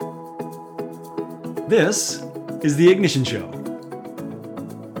This is The Ignition Show.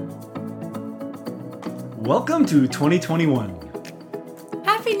 Welcome to 2021.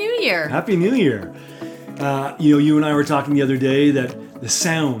 Happy New Year. Happy New Year. You and I were talking the other day that the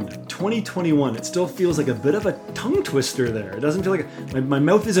sound 2021, it still feels like a bit of a tongue twister there. It doesn't feel like my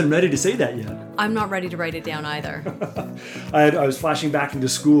mouth isn't ready to say that yet. I'm not ready to write it down either. I was flashing back into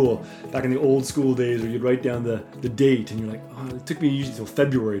school, back in the old school days where you'd write down the date and you're like, oh, it took me usually till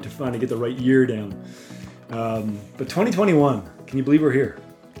February to finally get the right year down. But 2021, can you believe we're here?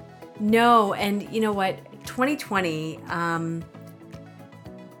 No, and you know what? 2020,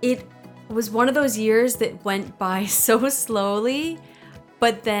 it was one of those years that went by so slowly,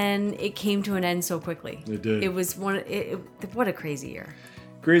 but then it came to an end so quickly. It did. It was what a crazy year.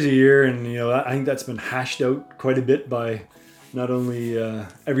 Crazy year, and I think that's been hashed out quite a bit by not only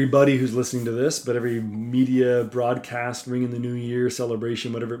everybody who's listening to this, but every media broadcast, ringing the new year,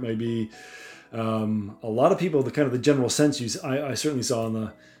 celebration, whatever it may be. A lot of people, the general sense I certainly saw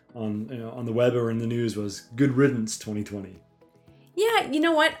on the web or in the news was good riddance 2020. Yeah, you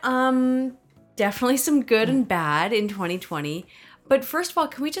know what? Definitely some good and bad in 2020. But first of all,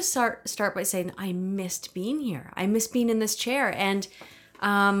 can we just start by saying I missed being here. I missed being in this chair. And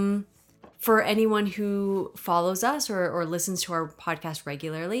for anyone who follows us or listens to our podcast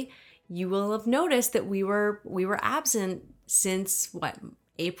regularly, you will have noticed that we were absent since what,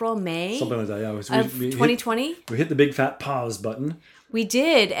 April, May? Something like that, yeah. Of 2020? We hit the big fat pause button. We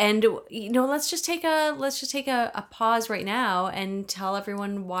did, and let's just take a pause right now and tell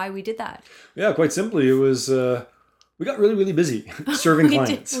everyone why we did that. Yeah, quite simply, it was we got really, really busy serving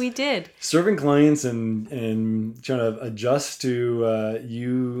clients. We did serving clients and trying to adjust to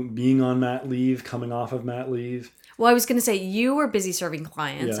you being on mat leave, coming off of mat leave. Well, I was going to say you were busy serving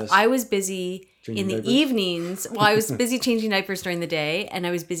clients. Yes. I was busy Changing in the diapers? evenings. Well, I was busy changing diapers during the day, and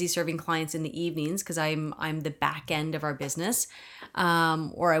I was busy serving clients in the evenings because I'm the back end of our business,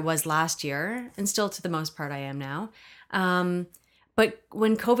 or I was last year, and still to the most part I am now. But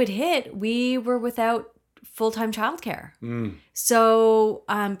when COVID hit, we were without full-time childcare. So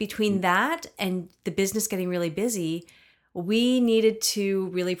between that and the business getting really busy, we needed to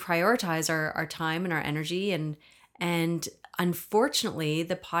really prioritize our time and our energy, and unfortunately,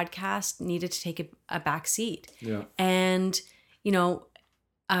 the podcast needed to take a back seat. Yeah. And,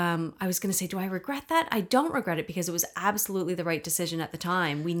 I was going to say, do I regret that? I don't regret it because it was absolutely the right decision at the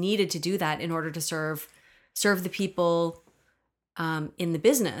time. We needed to do that in order to serve the people in the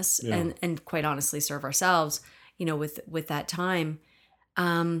business, Yeah. and quite honestly, serve ourselves, with that time.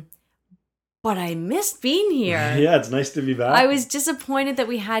 But I missed being here. Yeah, it's nice to be back. I was disappointed that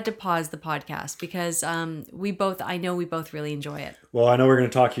we had to pause the podcast because I know we both really enjoy it. Well, I know we're going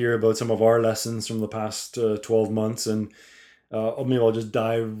to talk here about some of our lessons from the past 12 months, and maybe I'll just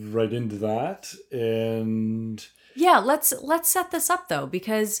dive right into that. And yeah, let's set this up though,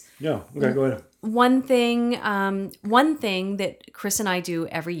 because yeah, okay, go ahead. One thing that Chris and I do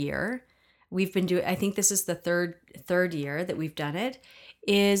every year, we've been doing. I think this is the third year that we've done it.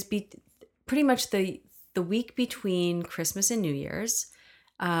 Is pretty much the week between Christmas and New Year's.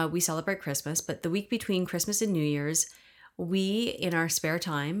 We celebrate Christmas, but the week between Christmas and New Year's, we, in our spare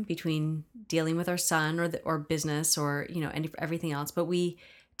time between dealing with our son or business or everything else, but we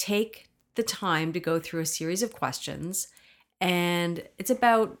take the time to go through a series of questions, and it's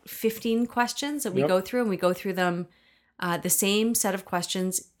about 15 questions that we go through, and we go through them the same set of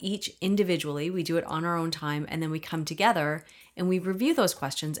questions each individually. We do it on our own time, and then we come together and we review those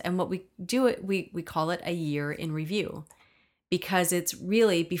questions. And what we do, we call it a year in review, because it's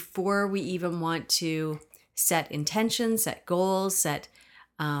really before we even want to set intentions, set goals, set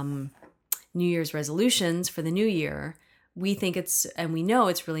New Year's resolutions for the new year. We think and we know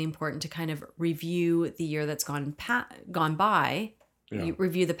it's really important to kind of review the year that's gone by,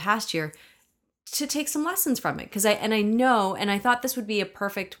 review the past year, to take some lessons from it. Because I thought this would be a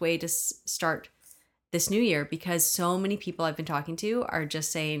perfect way to start this new year, because so many people I've been talking to are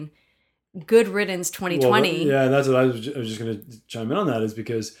just saying, good riddance 2020. Well, yeah, that's what I was just going to chime in on that, is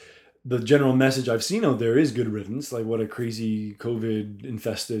because the general message I've seen out there is good riddance. Like, what a crazy COVID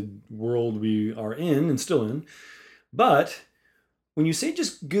infested world we are in and still in. But when you say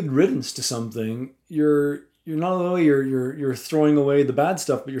just good riddance to something, you're not only you're throwing away the bad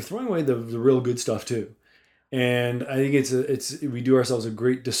stuff, but you're throwing away the real good stuff too. And I think it's we do ourselves a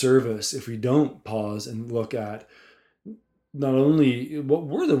great disservice if we don't pause and look at not only what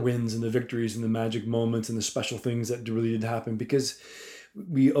were the wins and the victories and the magic moments and the special things that really did happen, because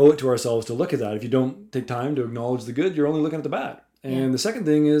we owe it to ourselves to look at that. If you don't take time to acknowledge the good, you're only looking at the bad. And the second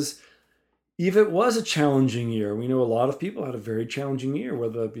thing is, if it was a challenging year, we know a lot of people had a very challenging year,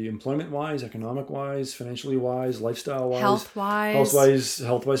 whether that be employment wise, economic wise, financially wise, lifestyle wise, Health wise,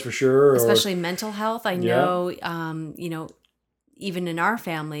 health wise for sure, or especially mental health. I yeah, know, even in our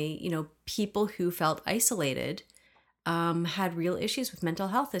family, people who felt isolated had real issues with mental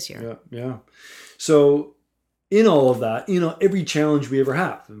health this year. yeah, yeah. So in all of that, every challenge we ever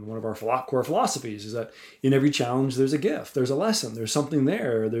have, and one of our core philosophies is that in every challenge there's a gift, there's a lesson, there's something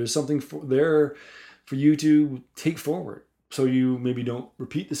there, there's something there for you to take forward. So you maybe don't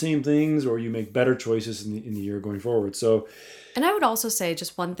repeat the same things, or you make better choices in the year going forward. So, And I would also say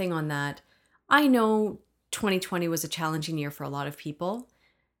just one thing on that. I know 2020 was a challenging year for a lot of people.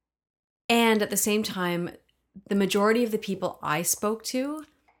 And at the same time, the majority of the people I spoke to,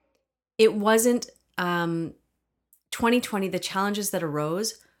 it wasn't 2020, the challenges that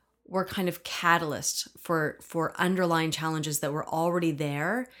arose were kind of catalysts for underlying challenges that were already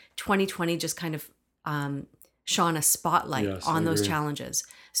there. 2020 just kind of shone a spotlight yes, I on those agree. challenges.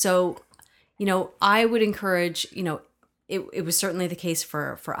 So, I would encourage, it was certainly the case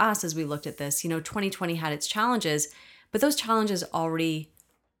for us as we looked at this. 2020 had its challenges, but those challenges already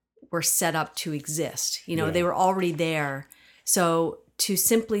were set up to exist. Yeah. They were already there. So to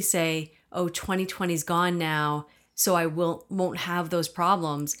simply say, oh, 2020's gone now, so I won't have those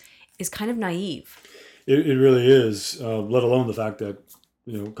problems, is kind of naive. It really is, let alone the fact that,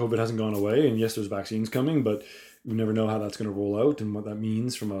 COVID hasn't gone away, and yes, there's vaccines coming, but we never know how that's going to roll out and what that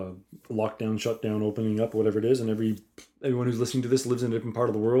means from a lockdown, shutdown, opening up, whatever it is. And everyone who's listening to this lives in a different part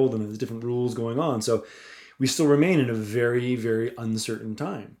of the world, and there's different rules going on. So we still remain in a very, very uncertain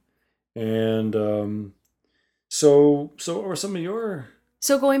time. And so what are some of your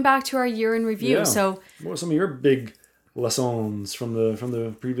So going back to our year in review. Yeah. So what are some of your big lessons from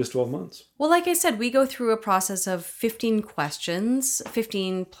the previous 12 months? well, like I said, we go through a process of 15 questions,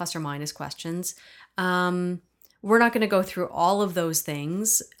 15 plus or minus questions. We're not going to go through all of those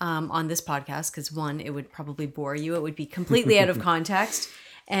things on this podcast because, one, it would probably bore you. It would be completely out of context.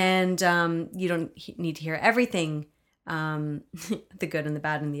 And you don't need to hear everything, the good and the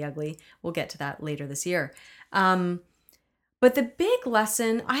bad and the ugly. We'll get to that later this year. But the big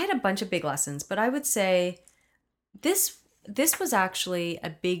lesson, I had a bunch of big lessons, but I would say this was actually a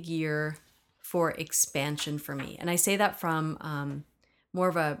big year for expansion for me. And I say that from more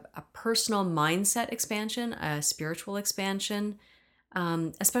of a personal mindset expansion, a spiritual expansion,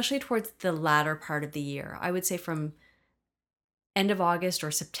 especially towards the latter part of the year. I would say from end of August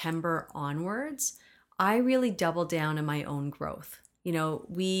or September onwards, I really doubled down on my own growth.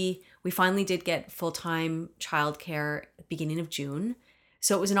 We finally did get full-time childcare at the beginning of June.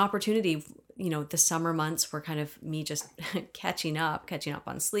 So it was an opportunity. The summer months were kind of me just catching up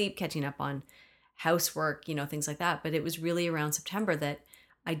on sleep, catching up on housework, things like that. But it was really around September that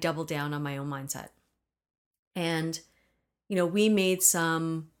I doubled down on my own mindset. And, we made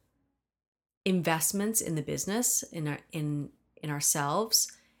some investments in the business, in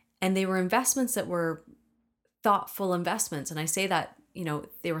ourselves. And they were investments that were thoughtful investments. And I say that,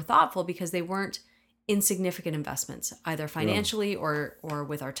 they were thoughtful because they weren't insignificant investments, either financially or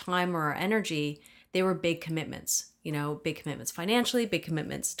with our time or our energy. They were big commitments, big commitments financially, big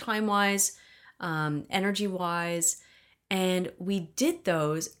commitments time-wise, energy-wise. And we did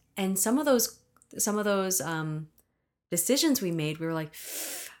those. And some of those decisions we made, we were like,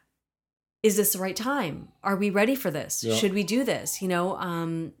 is this the right time? Are we ready for this? Yeah. Should we do this?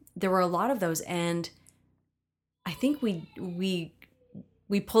 There were a lot of those. And I think we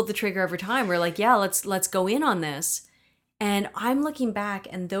pulled the trigger every time. We're like, yeah, let's go in on this. And I'm looking back,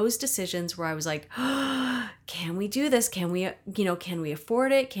 and those decisions where I was like, oh, can we do this? Can we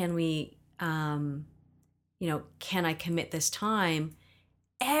afford it? Can we, can I commit this time?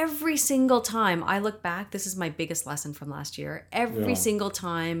 Every single time I look back, this is my biggest lesson from last year. Every single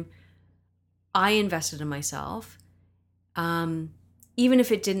time I invested in myself, even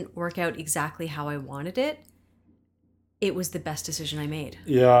if it didn't work out exactly how I wanted it, it was the best decision I made.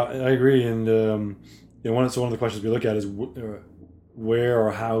 Yeah, I agree. And one of the questions we look at is where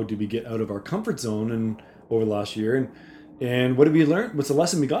or how did we get out of our comfort zone and over the last year, and what did we learn? What's the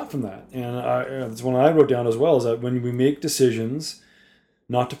lesson we got from that? And that's one I wrote down as well, is that when we make decisions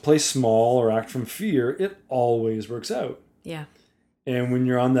not to play small or act from fear, it always works out. Yeah. And when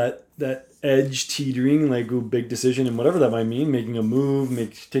you're on that edge teetering, like a big decision and whatever that might mean, making a move,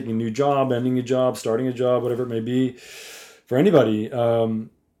 taking a new job, ending a job, starting a job, whatever it may be, for anybody,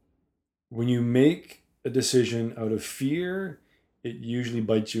 when you make a decision out of fear, it usually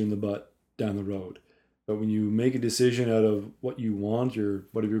bites you in the butt down the road. But when you make a decision out of what you want, your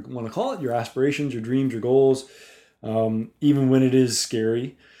whatever you want to call it, your aspirations, your dreams, your goals, even when it is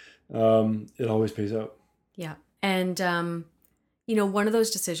scary, it always pays out. Yeah. And, one of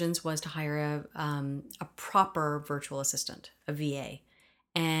those decisions was to hire a proper virtual assistant, a VA.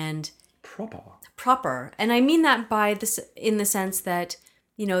 And Proper. proper. And I mean that by this in the sense that,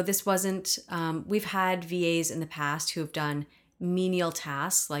 this wasn't, we've had VAs in the past who have done menial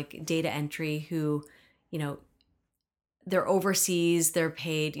tasks like data entry who, you know, they're overseas, they're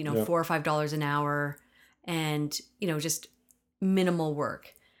paid, Yep. $4 or $5 an hour and, just minimal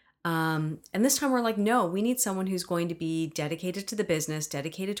work. And this time we're like, no, we need someone who's going to be dedicated to the business,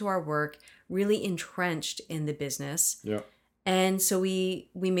 dedicated to our work, really entrenched in the business. Yep. And so we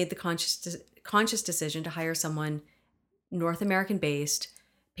made the conscious decision to hire someone North American based,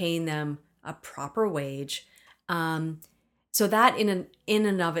 paying them a proper wage. So that in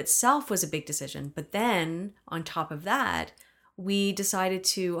and of itself was a big decision. But then on top of that, we decided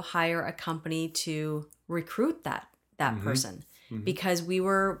to hire a company to recruit that Mm-hmm. person Mm-hmm. because we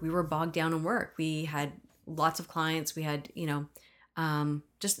were bogged down in work. We had lots of clients. We had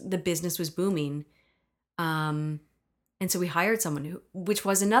just the business was booming. And so we hired someone which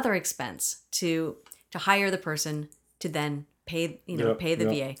was another expense to hire the person to then pay, Yep. pay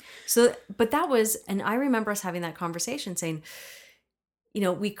the Yep. VA. So, but that was, and I remember us having that conversation saying,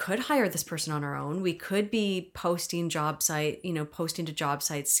 we could hire this person on our own. We could be posting to job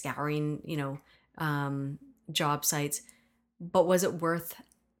sites, scouring, job sites, but was it worth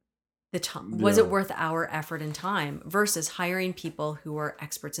the time? Was Yeah. it worth our effort and time versus hiring people who are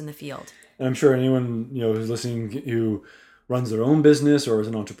experts in the field? And I'm sure anyone who's listening who runs their own business or is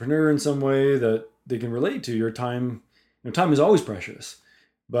an entrepreneur in some way that they can relate to your time. Time is always precious,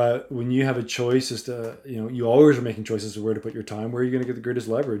 but when you have a choice as to you always are making choices of where to put your time, where you're going to get the greatest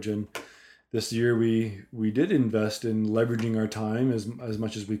leverage. And this year we did invest in leveraging our time as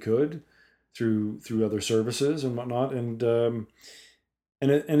much as we could through other services and whatnot, and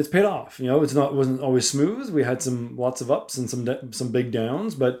it's paid off. Wasn't always smooth. We had lots of ups and some big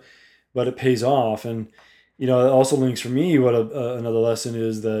downs, but it pays off. And it also links for me what another lesson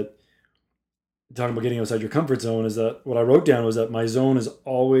is, that talking about getting outside your comfort zone, is that what I wrote down was that my zone is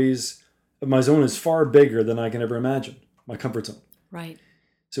far bigger than I can ever imagine, my comfort zone. Right.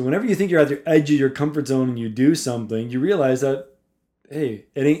 So whenever you think you're at the edge of your comfort zone and you do something, you realize that, hey,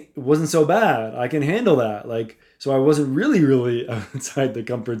 it wasn't so bad. I can handle that. So I wasn't really outside the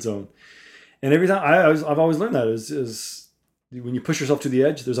comfort zone. And every time I've always learned that is when you push yourself to the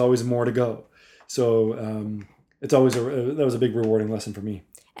edge, there's always more to go. So it's always that was a big rewarding lesson for me.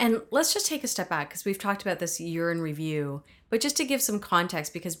 And let's just take a step back because we've talked about this year in review, but just to give some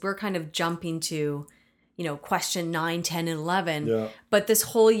context, because we're kind of jumping to, question 9, 10, and 11. Yeah. But this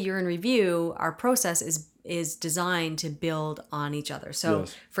whole year in review, our process is designed to build on each other. So,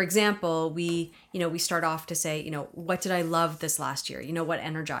 Yes. for example, we start off to say, what did I love this last year? What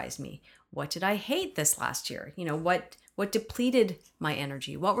energized me? What did I hate this last year? What depleted my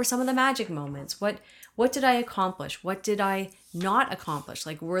energy? What were some of the magic moments? What did I accomplish? What did I not accomplish?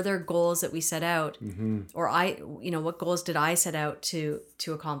 Like, were there goals that we set out, Mm-hmm. or what goals did I set out to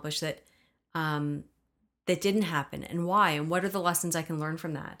accomplish that didn't happen, and why? And what are the lessons I can learn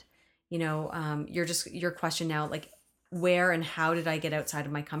from that? Your question now, like, where and how did I get outside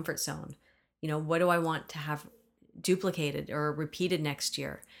of my comfort zone? What do I want to have duplicated or repeated next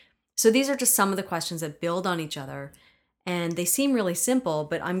year? So these are just some of the questions that build on each other. And they seem really simple,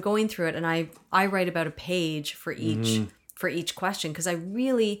 but I'm going through it and I write about a page for each question, because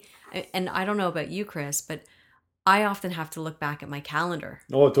and I don't know about you, Chris, but I often have to look back at my calendar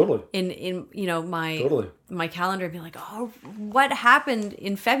Oh, totally. in Totally. my calendar and be like, oh, what happened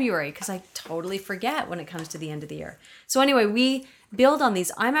in February? Because I totally forget when it comes to the end of the year. So anyway, we build on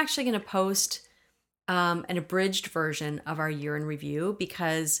these. I'm actually going to post an abridged version of our year in review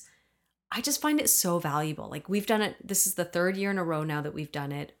because I just find it so valuable. Like, we've done it. This is the third year in a row now that we've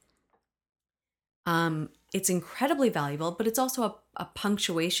done it. It's incredibly valuable, but it's also a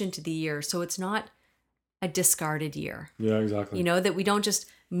punctuation to the year. So it's not a discarded year. Yeah, exactly. That we don't just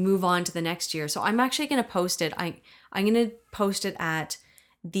move on to the next year. So I'm actually going to post it. I'm going to post it at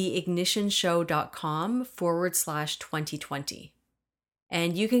theignitionshow.com/2020.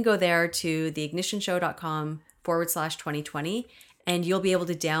 And you can go there to theignitionshow.com/2020. And you'll be able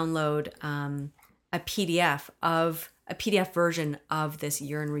to download a PDF version of this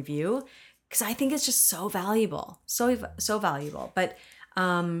year in review, because I think it's just so valuable, so valuable. But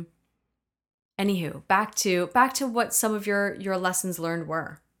anywho, back to what some of your lessons learned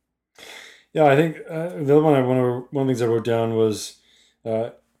were. Yeah, I think the other one one of the things I wrote down was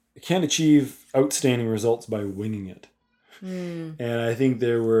you can't achieve outstanding results by winging it. And I think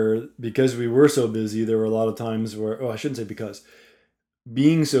because we were so busy, there were a lot of times where, I shouldn't say because.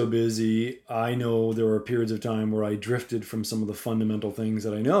 being so busy, I know there were periods of time where I drifted from some of the fundamental things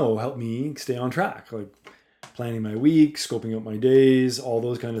that I know help me stay on track, like planning my week, scoping out my days, all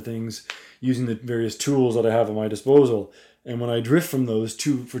those kind of things, using the various tools that I have at my disposal. And when I drift from those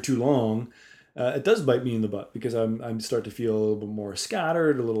for too long, it does bite me in the butt because I'm start to feel a little bit more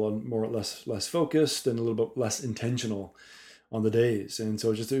scattered, a little more less focused, and a little bit less intentional on the days. And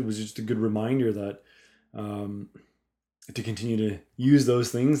so it was just a good reminder that um, to continue to use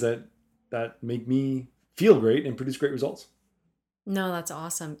those things that make me feel great and produce great results. No, that's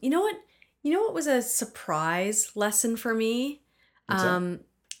awesome. You know what? You know what was a surprise lesson for me? What's that? Um,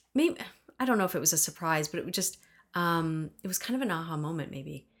 maybe I don't know if it was a surprise, but it was just it was kind of an aha moment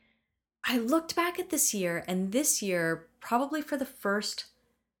maybe. I looked back at this year, and this year, probably for the first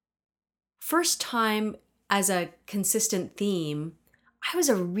time as a consistent theme, I was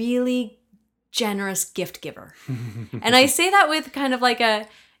a really generous gift giver. And I say that with kind of like a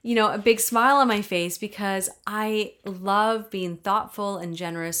big smile on my face because I love being thoughtful and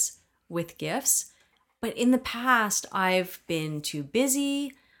generous with gifts. But in the past, I've been too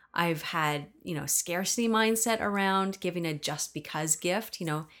busy. I've had, scarcity mindset around giving a just because gift.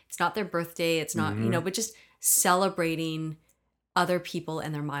 It's not their birthday. It's not, Hmm. but just celebrating other people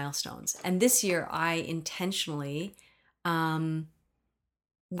and their milestones. And this year, I intentionally um,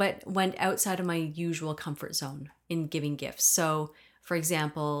 went outside of my usual comfort zone in giving gifts. So, for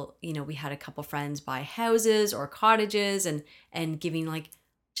example, we had a couple friends buy houses or cottages and giving like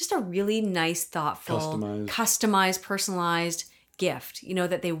just a really nice, thoughtful, Customized. customized, personalized gift,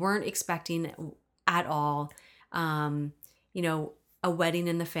 that they weren't expecting at all. Um, you know, a wedding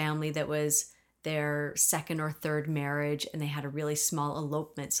in the family that was their second or third marriage and they had a really small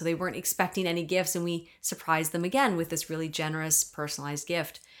elopement. So they weren't expecting any gifts and we surprised them again with this really generous personalized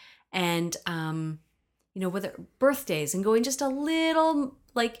gift. And whether birthdays and going just a little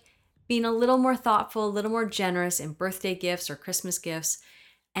like being a little more thoughtful, a little more generous in birthday gifts or Christmas gifts.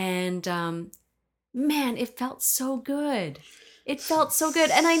 And man, it felt so good. It felt so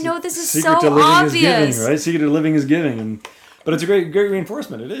good. And I know this is Secret to so living is giving, obvious. right? Secret to living is giving, but it's a great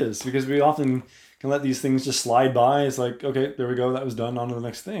reinforcement. It is because we often can let these things just slide by. It's like, okay, there we go, that was done, on to the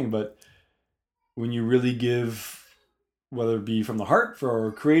next thing. But when you really give, whether it be from the heart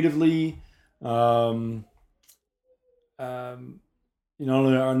or creatively, um, um, not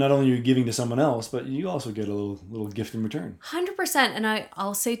only are you giving to someone else, but you also get a little gift in return. 100%. And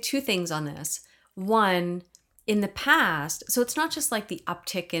I'll say two things on this. One, in the past, so it's not just like the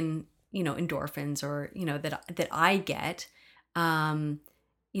uptick in, endorphins or, that I get, um,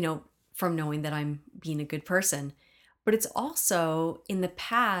 you know, from knowing that I'm being a good person. But it's also in the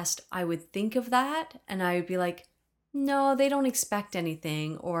past, I would think of that and I would be like, no, they don't expect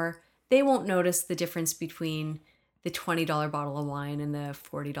anything, or they won't notice the difference between the $20 bottle of wine and the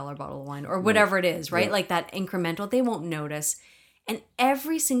 $40 bottle of wine, or Right. whatever it is, right? Yeah. Like that incremental, they won't notice. And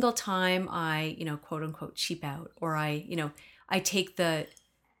every single time I, quote unquote, cheap out, or I take the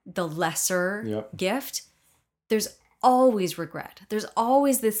lesser Yep. gift, there's always regret. There's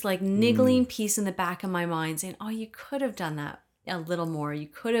always this like Mm. niggling piece in the back of my mind saying, "Oh, you could have done that a little more. You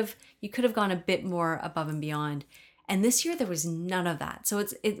could have gone a bit more above and beyond." And this year there was none of that. So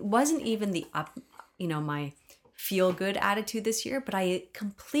it wasn't even the up, my feel good attitude this year, but I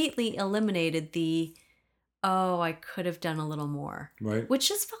completely eliminated the, "Oh, I could have done a little more," Right. which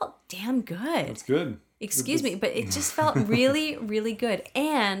just felt damn good. That's good. Excuse me, but it just felt really, really good.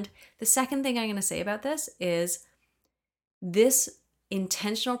 And the second thing I'm going to say about this is this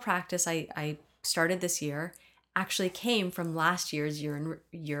intentional practice I started this year actually came from last year's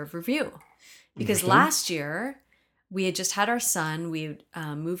year of review. Because Interesting. last year we had just had our son, we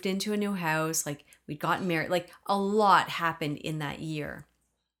moved into a new house, like we'd gotten married, like a lot happened in that year.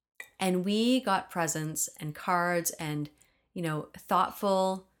 And we got presents and cards and,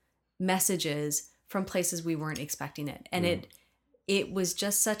 thoughtful messages from places we weren't expecting it. And Yeah. it was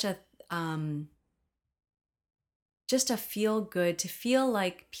um just a feel good, to feel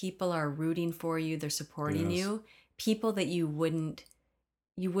like people are rooting for you, they're supporting Yes. you, people that you wouldn't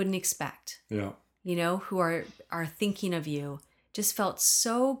expect, Yeah. who are thinking of you. Just felt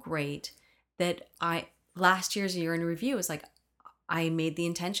so great that I last year's year in review was like I made the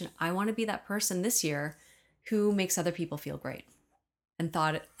intention, I want to be that person this year who makes other people feel great and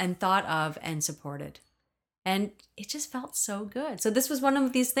thought of and supported. And it just felt so good. So this was one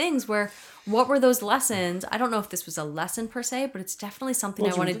of these things where, what were those lessons? I don't know if this was a lesson per se, but it's definitely something Well,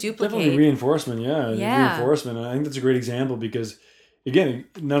 I it's want to definitely duplicate. reinforcement. Yeah, Yeah. reinforcement. And I think that's a great example because, again,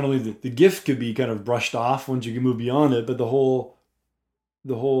 not only the gift could be kind of brushed off once you can move beyond it, but the whole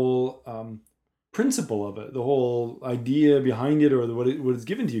principle of it, the whole idea behind it, or what it's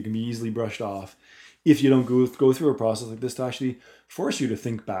given to you, can be easily brushed off if you don't go through a process like this to actually force you to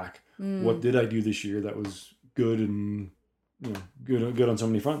think back. What did I do this year that was good, and good on so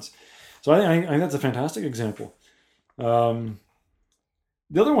many fronts? So I think that's a fantastic example. The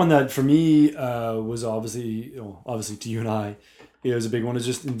other one that for me was obviously to you and I, is a big one, is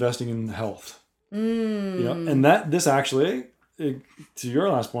just investing in health. And that this actually, to your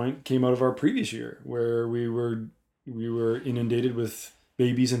last point, came out of our previous year, where we were inundated with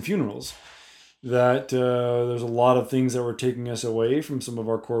babies and funerals. That there's a lot of things that were taking us away from some of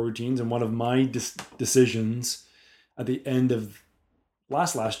our core routines, and one of my decisions at the end of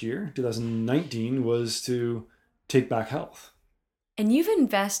last year, 2019, was to take back health. And you've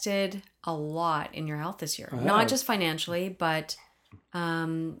invested a lot in your health this year, not just financially, but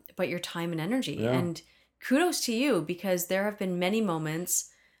your time and energy. Yeah. And kudos to you, because there have been many moments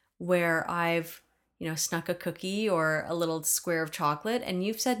where I've, snuck a cookie or a little square of chocolate, and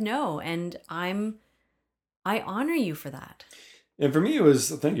you've said no, and I honor you for that. And for me,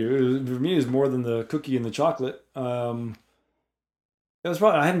 thank you. For me, it was more than the cookie and the chocolate. It was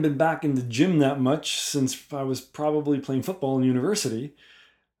probably, I hadn't been back in the gym that much since I was probably playing football in university.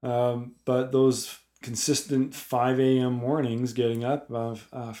 But those consistent 5 a.m. mornings, getting up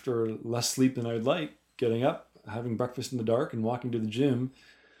after less sleep than I'd like, getting up, having breakfast in the dark, and walking to the gym.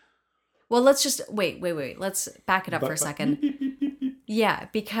 Well, let's just wait. Let's back it up for a second. Yeah,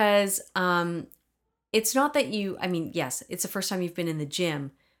 because it's not that yes, it's the first time you've been in the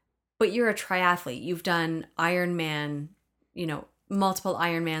gym, but you're a triathlete. You've done Ironman, multiple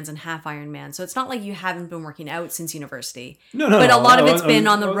Ironmans and half Ironman. So it's not like you haven't been working out since university. No. But a lot of it's been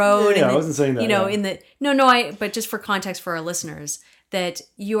on the road. Yeah, I wasn't saying that. But just for context for our listeners, that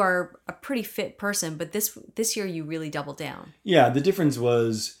you are a pretty fit person, but this year you really doubled down. Yeah, the difference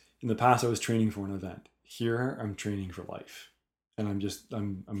was, in the past I was training for an event. Here I'm training for life. And I'm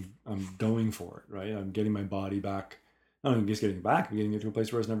going for it, right? I'm getting my body back. Not only just getting it back, I'm getting it to a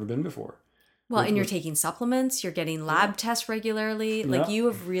place where it's never been before. Well, and you're taking supplements, you're getting lab tests regularly. Like you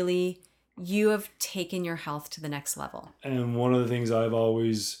have taken your health to the next level. And one of the things I've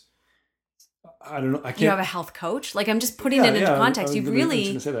always, I don't know, I can't. You have a health coach? Like, I'm just putting it into context. You've really.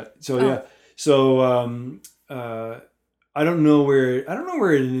 I was going to say that. So yeah. So I don't know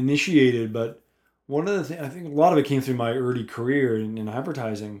where it initiated, but one of the things, I think a lot of it came through my early career in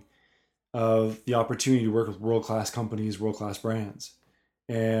advertising, of the opportunity to work with world-class companies, world-class brands.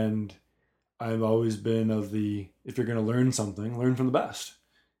 And I've always been if you're going to learn something, learn from the best.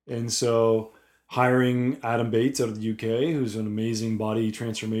 And so hiring Adam Bates out of the UK, who's an amazing body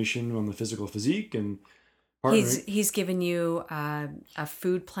transformation on the physical physique, and partnering. He's given you a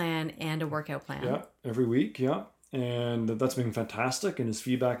food plan and a workout plan. Yeah, every week. Yeah. And that's been fantastic. And his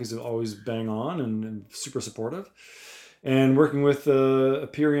feedback is always bang on and super supportive. And working with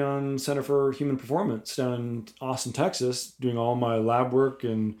Aperion Center for Human Performance down in Austin, Texas, doing all my lab work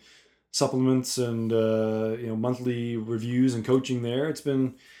and supplements and monthly reviews and coaching there. It's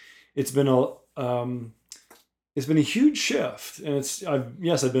been a huge shift, and I've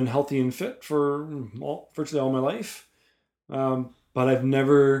been healthy and fit for virtually all my life, but I've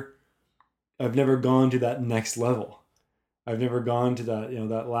never gone to that next level. I've never gone to that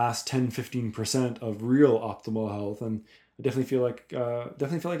that last 10-15% of real optimal health, and I definitely feel like I'm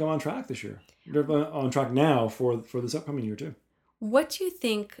on track this year. On track now for this upcoming year too. What do you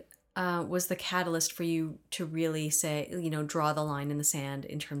think was the catalyst for you to really say, draw the line in the sand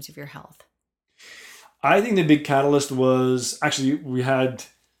in terms of your health? I think the big catalyst was, actually, we had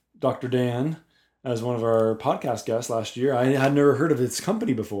Dr. Dan as one of our podcast guests last year. I had never heard of his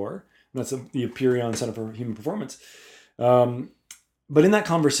company before. That's the Aperion Center for Human Performance. But in that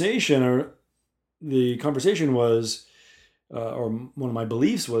conversation, the conversation was, or one of my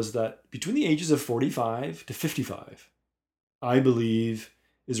beliefs was, that between the ages of 45 to 55, I believe,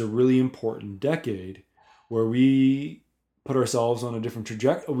 is a really important decade where we put ourselves on a different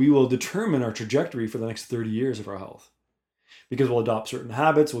trajectory. We will determine our trajectory for the next 30 years of our health, because we'll adopt certain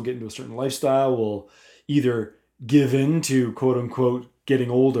habits, we'll get into a certain lifestyle, we'll either give in to quote unquote getting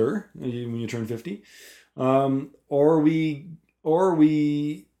older when you turn 50, or we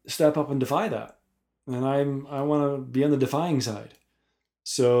step up and defy that. And I want to be on the defying side.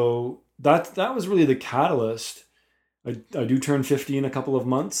 So that was really the catalyst. I do turn 50 in a couple of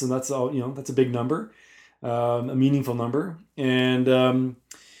months, and that's all, that's a big number, a meaningful number. And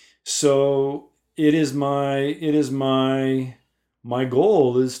so it is my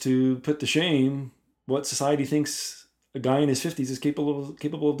goal is to put to shame what society thinks a guy in his 50s is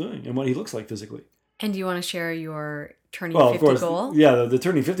capable of doing, and what he looks like physically. And do you want to share your turning Well, of 50 course, goal, yeah, the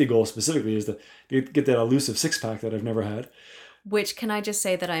turning 50 goal specifically is to get that elusive six pack that I've never had. which can I just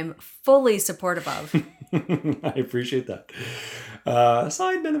say that I'm fully supportive of. I appreciate that.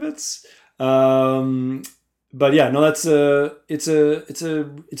 Side benefits. Um, but yeah, no, it's a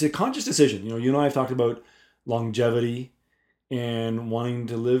conscious decision. You and I have talked about longevity and wanting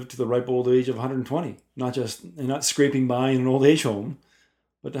to live to the ripe old age of 120, not scraping by in an old age home,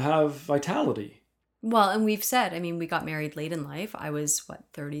 but to have vitality. Well, and we've said, I mean, we got married late in life. I was, what,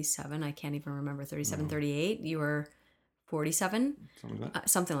 37? I can't even remember, 37, 38. You were 47, Something like that.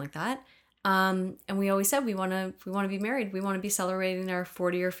 something like that. And we always said we want to be married. We want to be celebrating our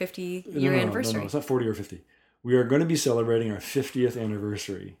 40 or 50 year anniversary. No, it's not 40 or 50. We are going to be celebrating our 50th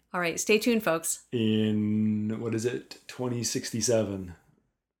anniversary All right, stay tuned, folks. in, what is it, 2067?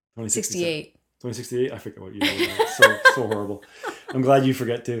 68. 2068? I forget what year it was. So horrible. I'm glad you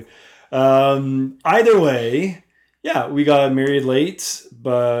forget too. Either way, yeah, we got married late,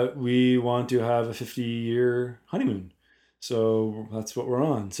 but we want to have a 50-year honeymoon. So that's what we're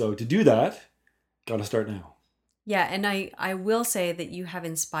on. So to do that, got to start now. Yeah, and I will say that you have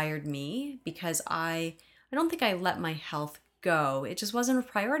inspired me because I don't think I let my health go. It just wasn't a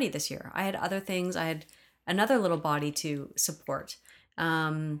priority this year. I had other things. I had another little body to support.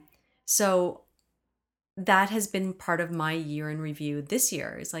 So that has been part of my year in review this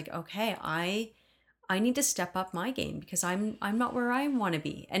year. It's like, okay, I need to step up my game because I'm not where I want to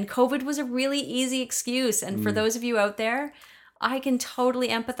be. And COVID was a really easy excuse. And for those of you out there, I can totally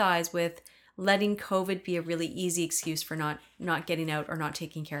empathize with letting COVID be a really easy excuse for not getting out or not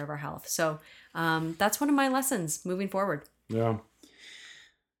taking care of our health. So that's one of my lessons moving forward. Yeah.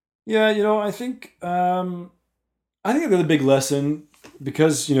 Yeah, I think the big lesson,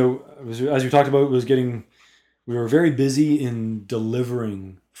 because as we talked about, we were very busy in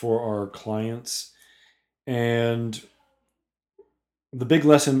delivering for our clients, and one of the big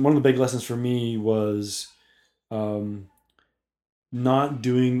lessons for me was not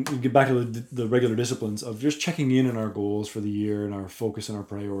doing, get back to the regular disciplines of just checking in on our goals for the year and our focus and our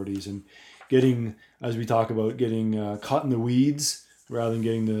priorities, and getting, as we talk about, getting caught in the weeds rather than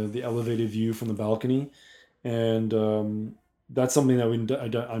getting the elevated view from the balcony. And that's something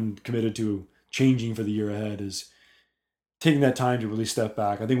that I'm committed to changing for the year ahead, is taking that time to really step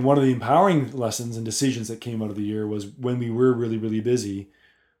back. I think one of the empowering lessons and decisions that came out of the year was when we were really, really busy,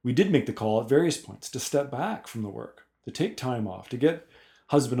 we did make the call at various points to step back from the work, to take time off, to get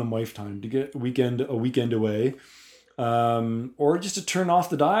husband and wife time, to get a weekend away, or just to turn off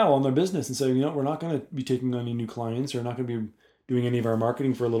the dial on their business and say, we're not going to be taking on any new clients, or not going to be doing any of our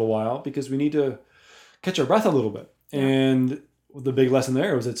marketing for a little while because we need to catch our breath a little bit. Yeah. And the big lesson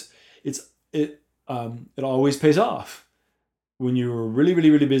there was it always pays off. When you're really, really,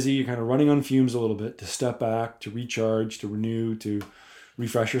 really busy, you're kind of running on fumes a little bit, to step back, to recharge, to renew, to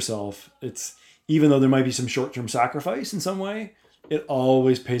refresh yourself. It's, even though there might be some short-term sacrifice in some way, it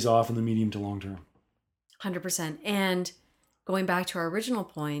always pays off in the medium to long term. 100%. And going back to our original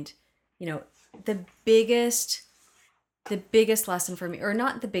point, the biggest lesson for me, or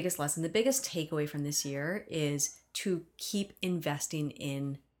not the biggest lesson, the biggest takeaway from this year is to keep investing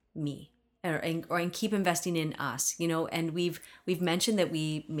in me. And keep investing in us, and we've mentioned that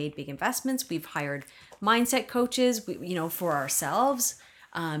we made big investments. We've hired mindset coaches, for ourselves,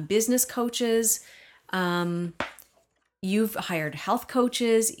 business coaches. You've hired health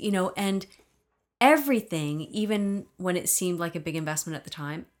coaches, and everything, even when it seemed like a big investment at the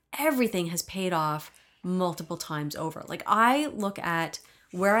time, everything has paid off multiple times over. Like, I look at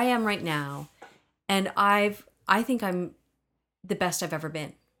where I am right now, and I think I'm the best I've ever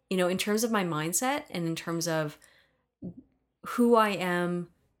been. In terms of my mindset and in terms of who I am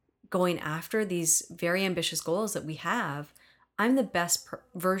going after these very ambitious goals that we have, I'm the best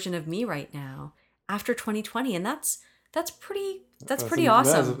version of me right now after 2020. And that's pretty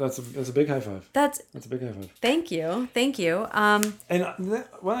awesome. That's a big high five. That's a big high five. Thank you. And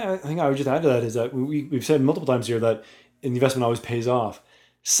one thing I would just add to that is that we've said multiple times here that the investment always pays off.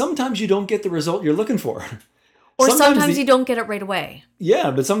 Sometimes you don't get the result you're looking for. Or sometimes you don't get it right away. Yeah,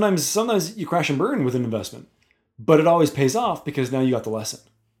 but sometimes you crash and burn with an investment. But it always pays off because now you got the lesson.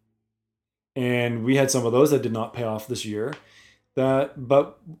 And we had some of those that did not pay off this year. But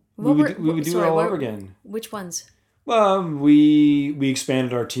we would do it all over again. Which ones? Well, we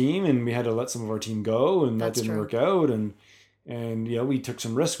expanded our team, and we had to let some of our team go, and that didn't work out. And we took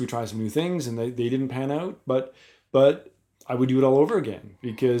some risks. We tried some new things, and they didn't pan out. But I would do it all over again,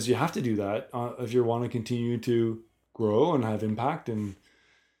 because you have to do that if you want to continue to grow and have impact.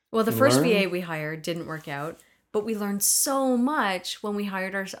 Well, the first VA we hired didn't work out, but we learned so much when we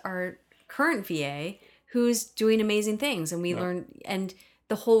hired our current VA, who's doing amazing things, and we learn, and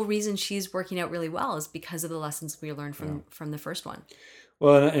the whole reason she's working out really well is because of the lessons we learned from the first one.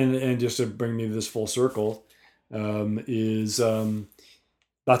 Well, and just to bring me this full circle, that's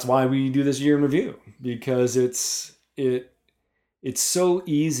why we do this year in review, because it's so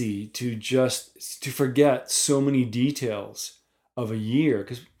easy to forget so many details of a year,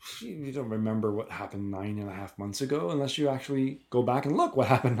 because you don't remember what happened 9.5 months ago unless you actually go back and look what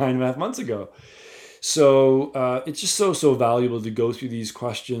happened 9.5 months ago. So it's just so valuable to go through these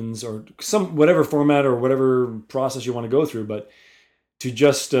questions, or whatever format or whatever process you want to go through, but to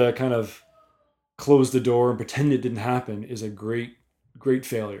just kind of close the door and pretend it didn't happen is a great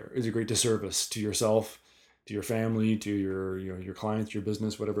failure, is a great disservice to yourself, to your family, to your clients, your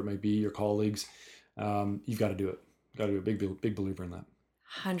business, whatever it might be, your colleagues. You've got to do it. Got to be a big believer in that.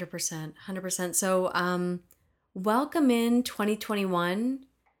 100%. So welcome in 2021,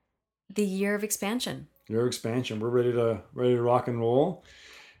 the year of expansion. Year of expansion. We're ready to rock and roll,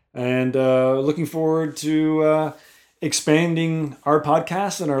 and looking forward to expanding our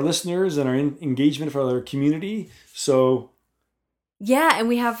podcast and our listeners and our engagement for our community. So yeah, and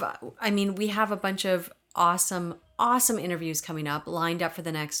we have a bunch of awesome interviews coming up, lined up for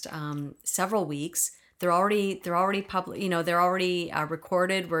the next several weeks. They're already public, they're already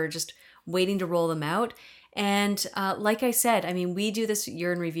recorded. We're just waiting to roll them out. And like I said, I mean, we do this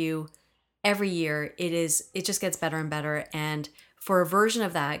year in review every year. It just gets better and better. And for a version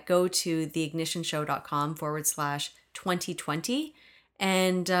of that, go to theignitionshow.com/2020.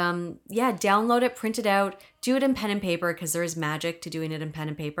 And download it, print it out, do it in pen and paper, because there is magic to doing it in pen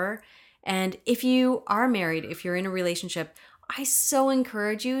and paper. And if you are married, if you're in a relationship, I so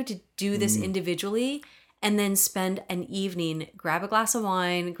encourage you to do this individually, and then spend an evening, grab a glass of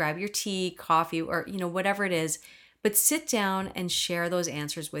wine, grab your tea, coffee, or whatever it is, but sit down and share those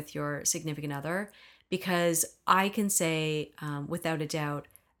answers with your significant other, because I can say without a doubt,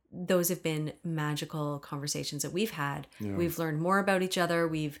 those have been magical conversations that we've had. Yeah. We've learned more about each other.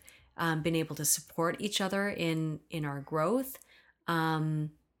 We've been able to support each other in our growth.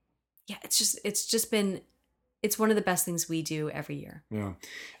 It's one of the best things we do every year. Yeah.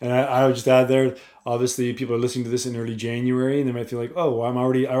 And I would just add there, obviously people are listening to this in early January, and they might feel like, oh, well, I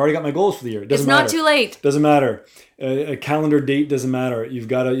already got my goals for the year. It's not too late. Doesn't matter. A calendar date doesn't matter. You've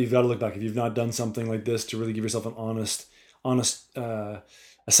got to look back. If you've not done something like this to really give yourself an honest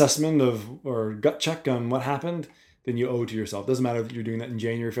assessment or gut check on what happened, then you owe it to yourself. Doesn't matter if you're doing that in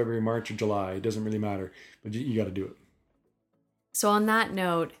January, February, March, or July. It doesn't really matter, but you got to do it. So on that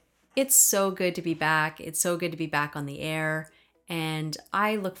note, it's so good to be back. It's so good to be back on the air. And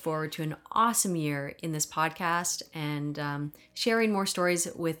I look forward to an awesome year in this podcast, and sharing more stories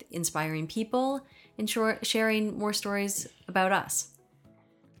with inspiring people, and sharing more stories about us.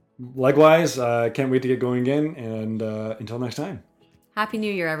 Likewise, I can't wait to get going again. And until next time. Happy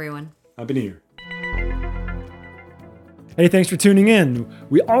New Year, everyone. Happy New Year. Hey, thanks for tuning in.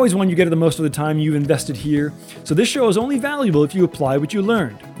 We always want you to get the most of the time you've invested here. So this show is only valuable if you apply what you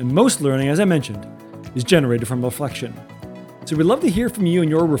learned. And most learning, as I mentioned, is generated from reflection. So we'd love to hear from you and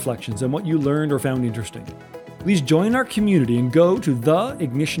your reflections on what you learned or found interesting. Please join our community and go to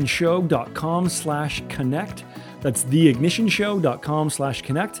theignitionshow.com/connect. That's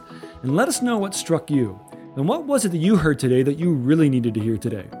theignitionshow.com/connect. And let us know what struck you. And what was it that you heard today that you really needed to hear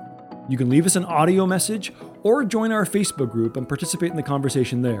today? You can leave us an audio message or join our Facebook group and participate in the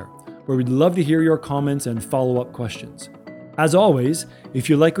conversation there, where we'd love to hear your comments and follow-up questions. As always, if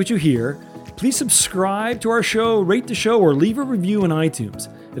you like what you hear, please subscribe to our show, rate the show, or leave a review in iTunes.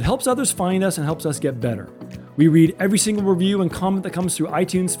 It helps others find us and helps us get better. We read every single review and comment that comes through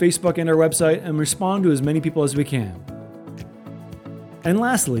iTunes, Facebook, and our website, and respond to as many people as we can. And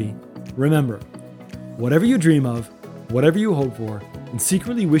lastly, remember, whatever you dream of, whatever you hope for, and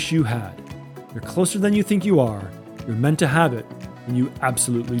secretly wish you had, you're closer than you think you are, you're meant to have it, and you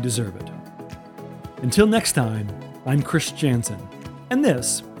absolutely deserve it. Until next time, I'm Chris Jansen, and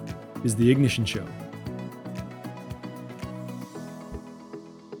this is The Ignition Show.